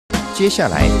接下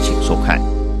来请收看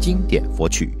经典佛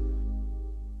曲。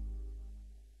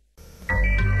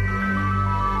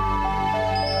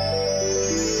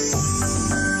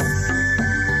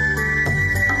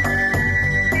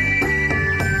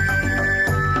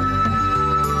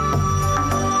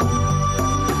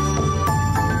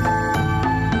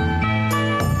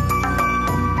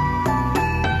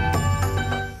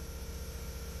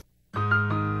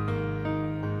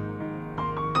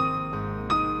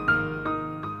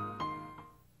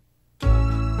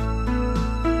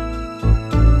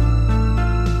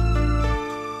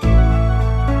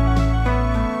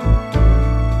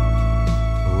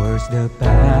The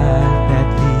path that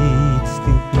leads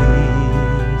to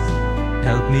peace,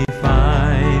 help me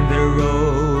find the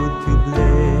road to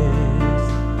bliss.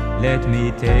 Let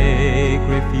me take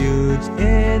refuge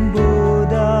in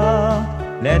Buddha.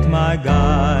 Let my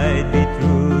guide be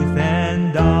truth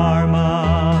and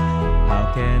Dharma.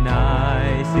 How can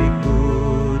I seek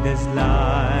Buddha's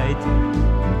light and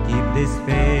keep this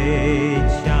faith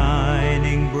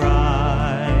shining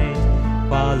bright?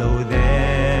 Follow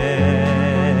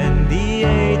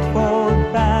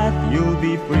you'll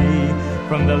be free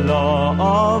from the law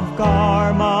of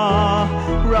karma.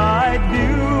 Right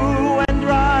view and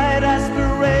right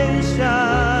aspiration,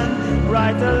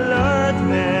 right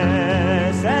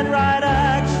alertness and right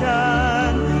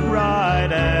action,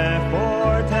 right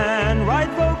effort and right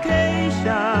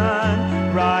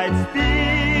vocation, right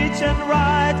speech and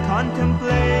right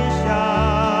contemplation.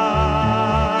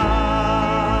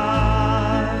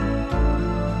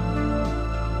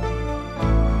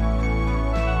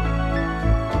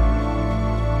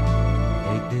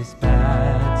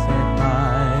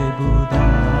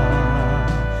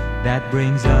 That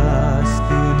brings us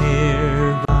to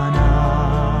nirvana.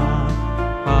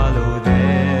 Follow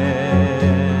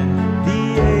then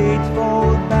the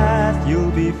eightfold path.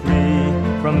 You'll be free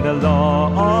from the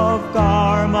law of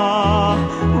karma.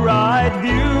 Right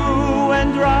view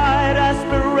and right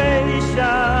aspiration,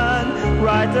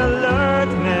 right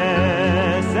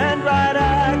alertness and right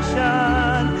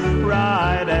action,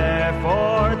 right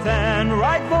effort and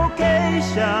right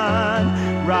vocation,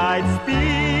 right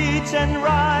speech and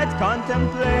right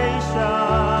contemplation,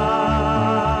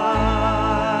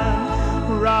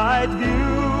 right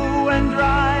view and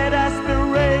right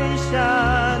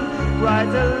aspiration, right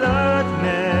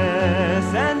alertness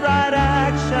and right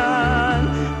action,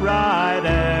 right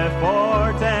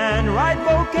effort and right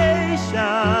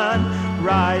vocation,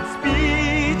 right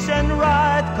speech and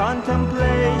right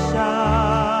contemplation.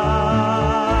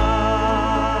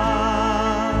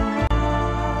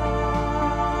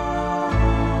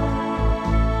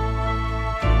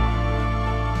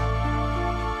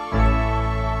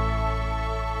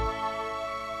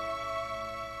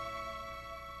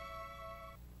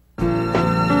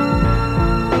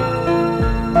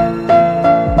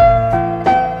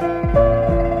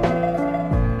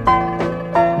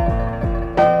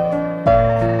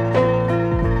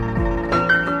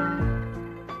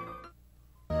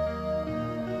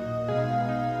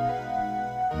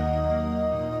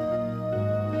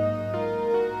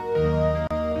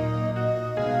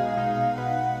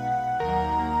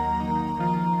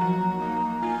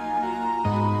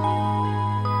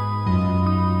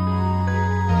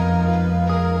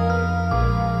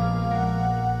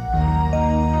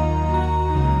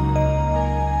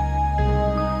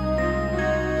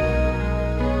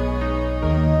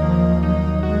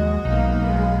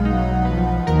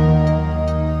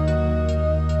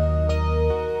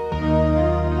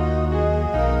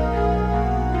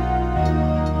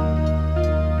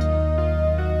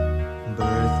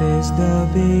 Is the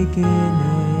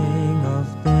beginning of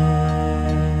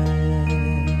death.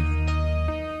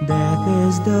 Death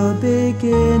is the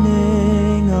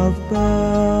beginning of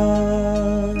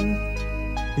birth.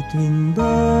 Between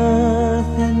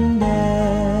birth and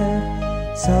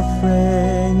death,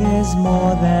 suffering is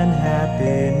more than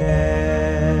happiness.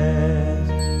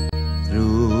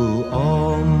 Through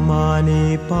Om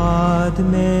Mani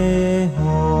Padme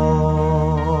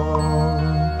Hum,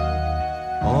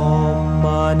 Om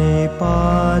Mani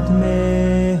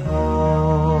Padme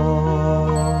Hum,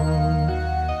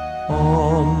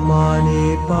 Om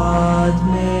Mani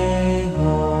Padme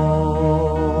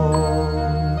Hum,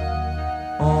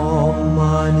 Om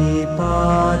Mani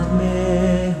Padme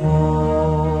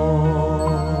Hum.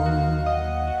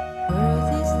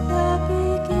 Birth is the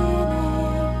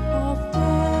beginning of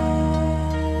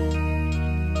death.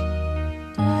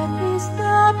 Death is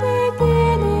the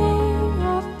beginning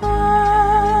of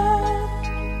birth.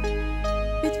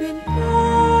 Between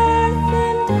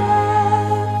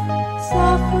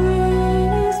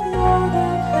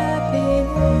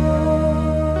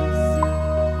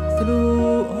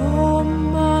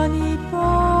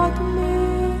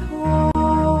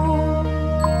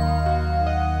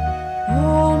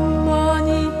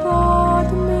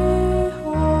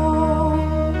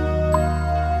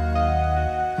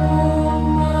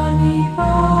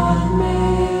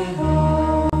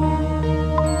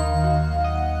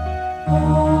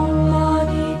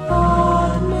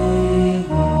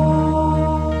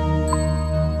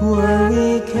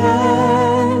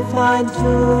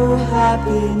to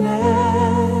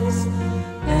happiness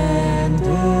and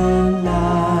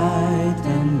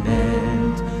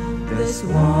enlightenment. This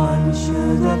one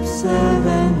should observe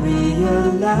and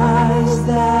realize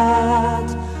that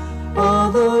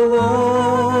all the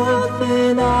world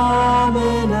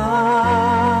phenomena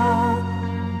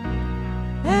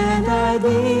and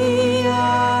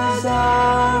ideas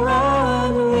are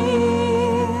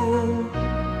unreal,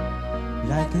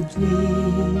 like a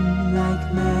dream,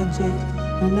 like magic,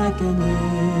 like an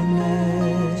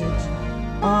image.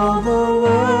 All the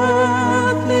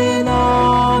world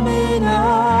phenomena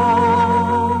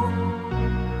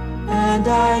and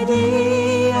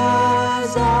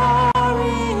ideas are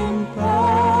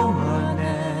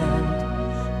impermanent,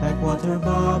 like water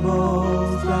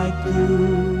bubbles, like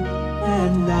dew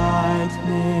and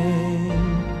lightning.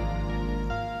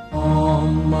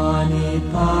 Om Mani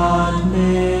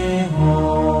Padme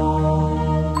Hum.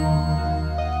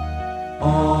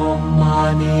 Om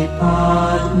Mani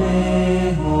Padme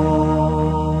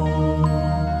Hum.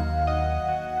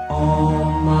 Om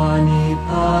Mani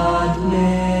Padme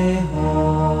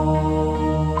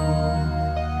Hum.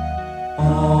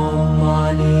 Om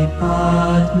Mani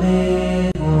Padme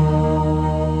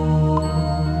Hum.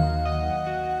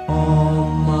 Om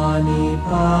Mani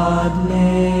Padme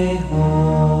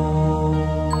Hum.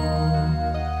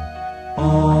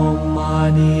 Om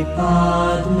Mani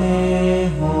Padme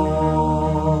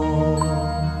Hum.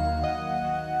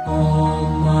 Om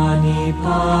Mani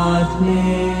Padme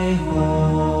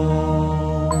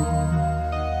Hum.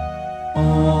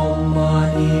 Om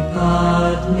Mani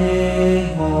Padme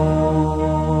Hum.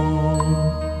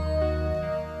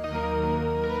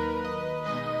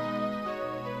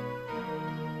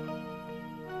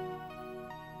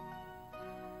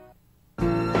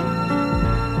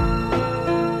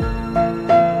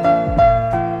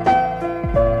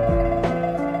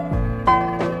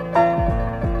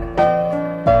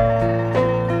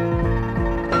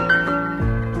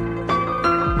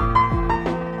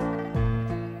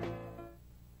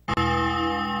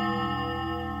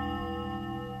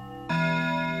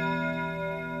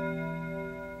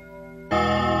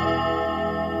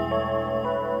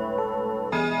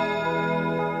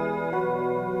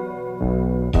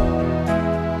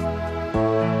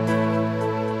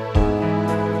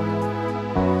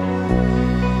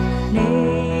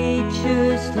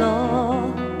 Nature's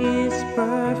law is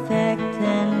perfect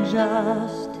and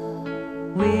just.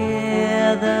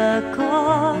 Where the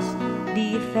cause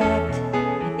defect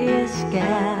is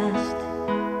cast.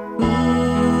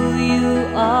 Who you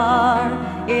are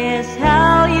is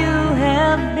how you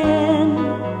have been.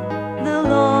 The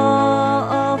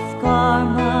law of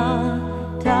karma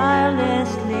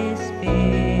tirelessly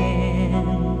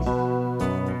spins.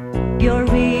 Your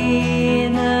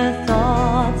inner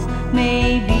thoughts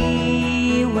may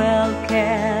be well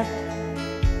kept,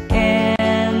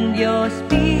 and your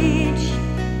speech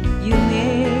you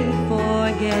may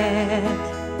forget.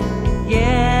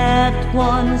 Yet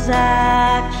one's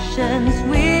actions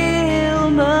will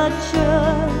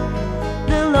mature.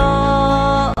 The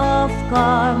law of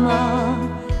karma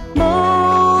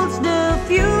molds the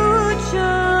future.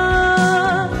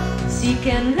 Seek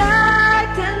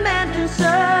enlightenment and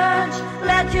search.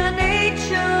 Let your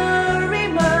nature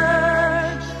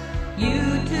emerge. You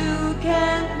too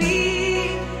can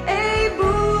be a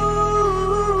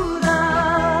Buddha.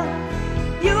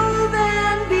 You'll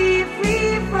then be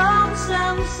free from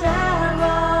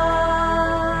samsara.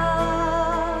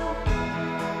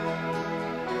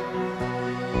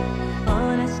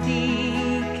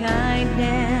 Honesty,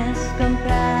 kindness,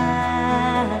 compassion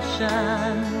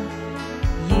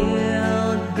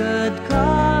yield good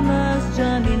karma's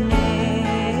germination.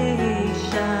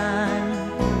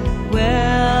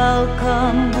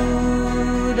 Welcome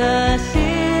Buddha's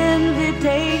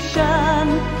invitation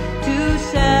to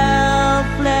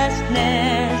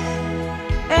selflessness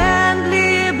and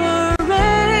liberation.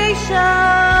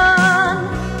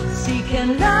 Seek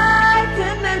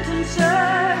enlightenment and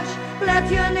search. Let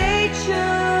your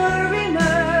nature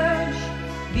emerge.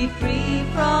 Be free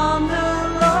from the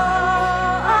law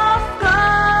of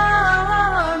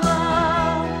karma.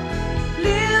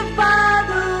 Live by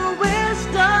the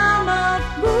wisdom of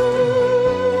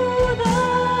Buddha.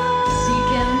 Seek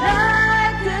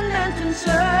enlightenment and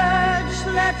search.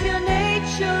 Let your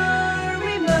nature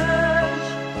emerge.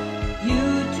 You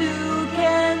too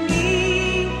can be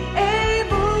a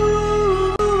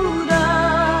Buddha.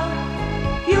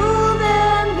 You'll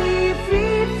then be free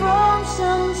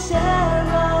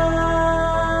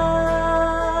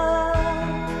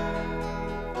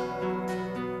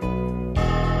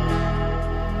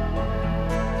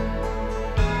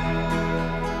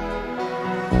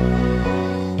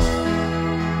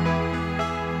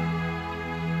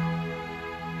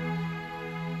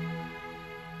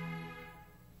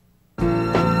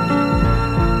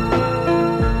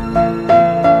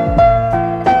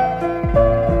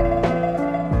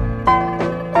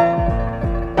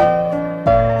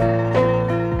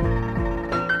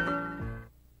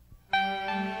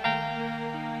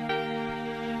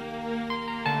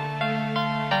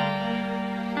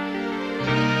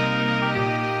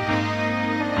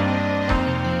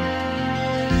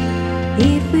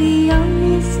If we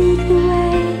only seek the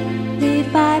way,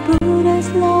 live by Buddha's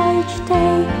law each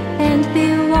day, and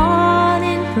be one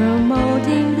in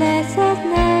promoting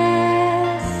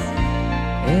blessedness.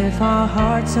 If our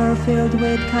hearts are filled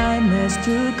with kindness,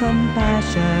 true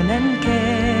compassion and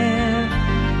care,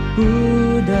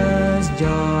 Buddha's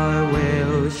joy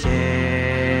will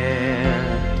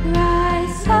share.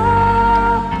 Rise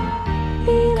up,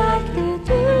 be like the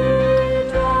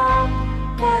dewdrop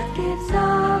that gives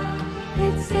up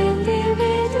its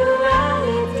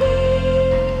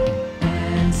individuality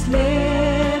And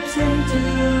slips into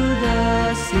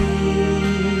the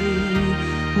sea,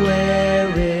 where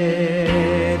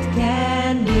it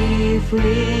can be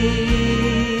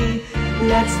free.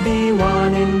 Let's be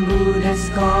one in Buddha's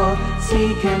call,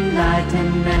 seek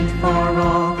enlightenment for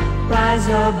all, rise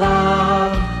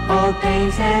above all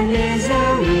pains and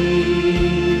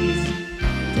miseries.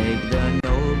 Take the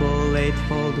noble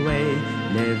eightfold way,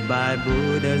 live by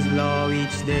Buddha's law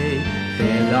each day.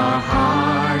 Fill our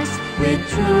hearts with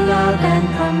true love and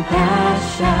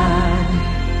compassion.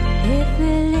 If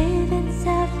we live in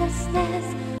selflessness,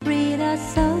 rid our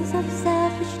souls of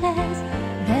selfishness,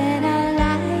 then our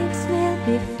lives will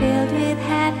be filled with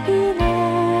happiness.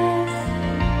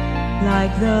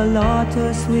 Like the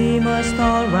lotus, we must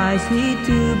all rise, heed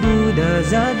to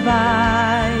Buddha's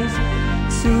advice.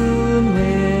 Soon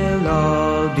we'll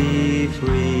all be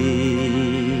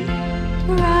free.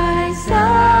 Rise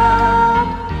up,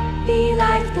 be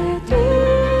like the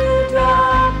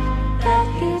dewdrop that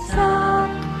gives up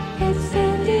its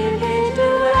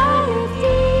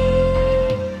individuality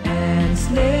And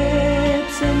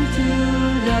slips into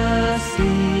the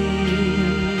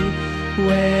sea,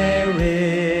 where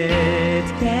it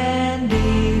can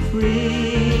be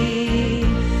free.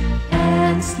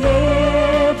 And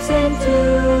slips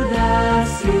into the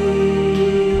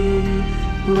sea,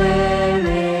 where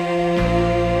it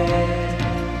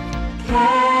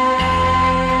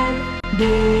can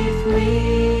be free.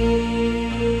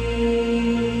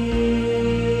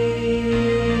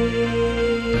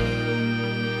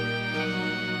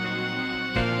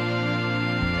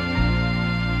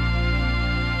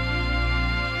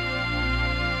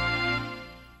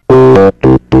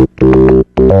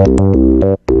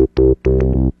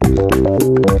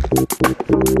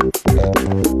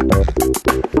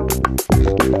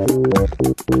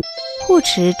护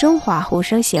持中华护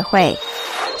生协会，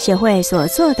协会所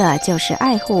做的就是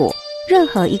爱护任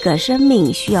何一个生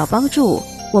命需要帮助，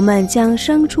我们将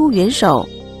伸出援手，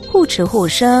护持护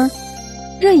生，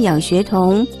认养学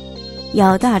童，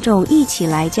邀大众一起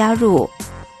来加入。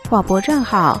划拨账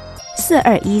号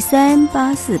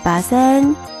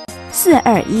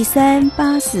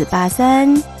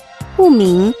42138483，42138483，户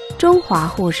名中华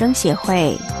护生协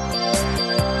会。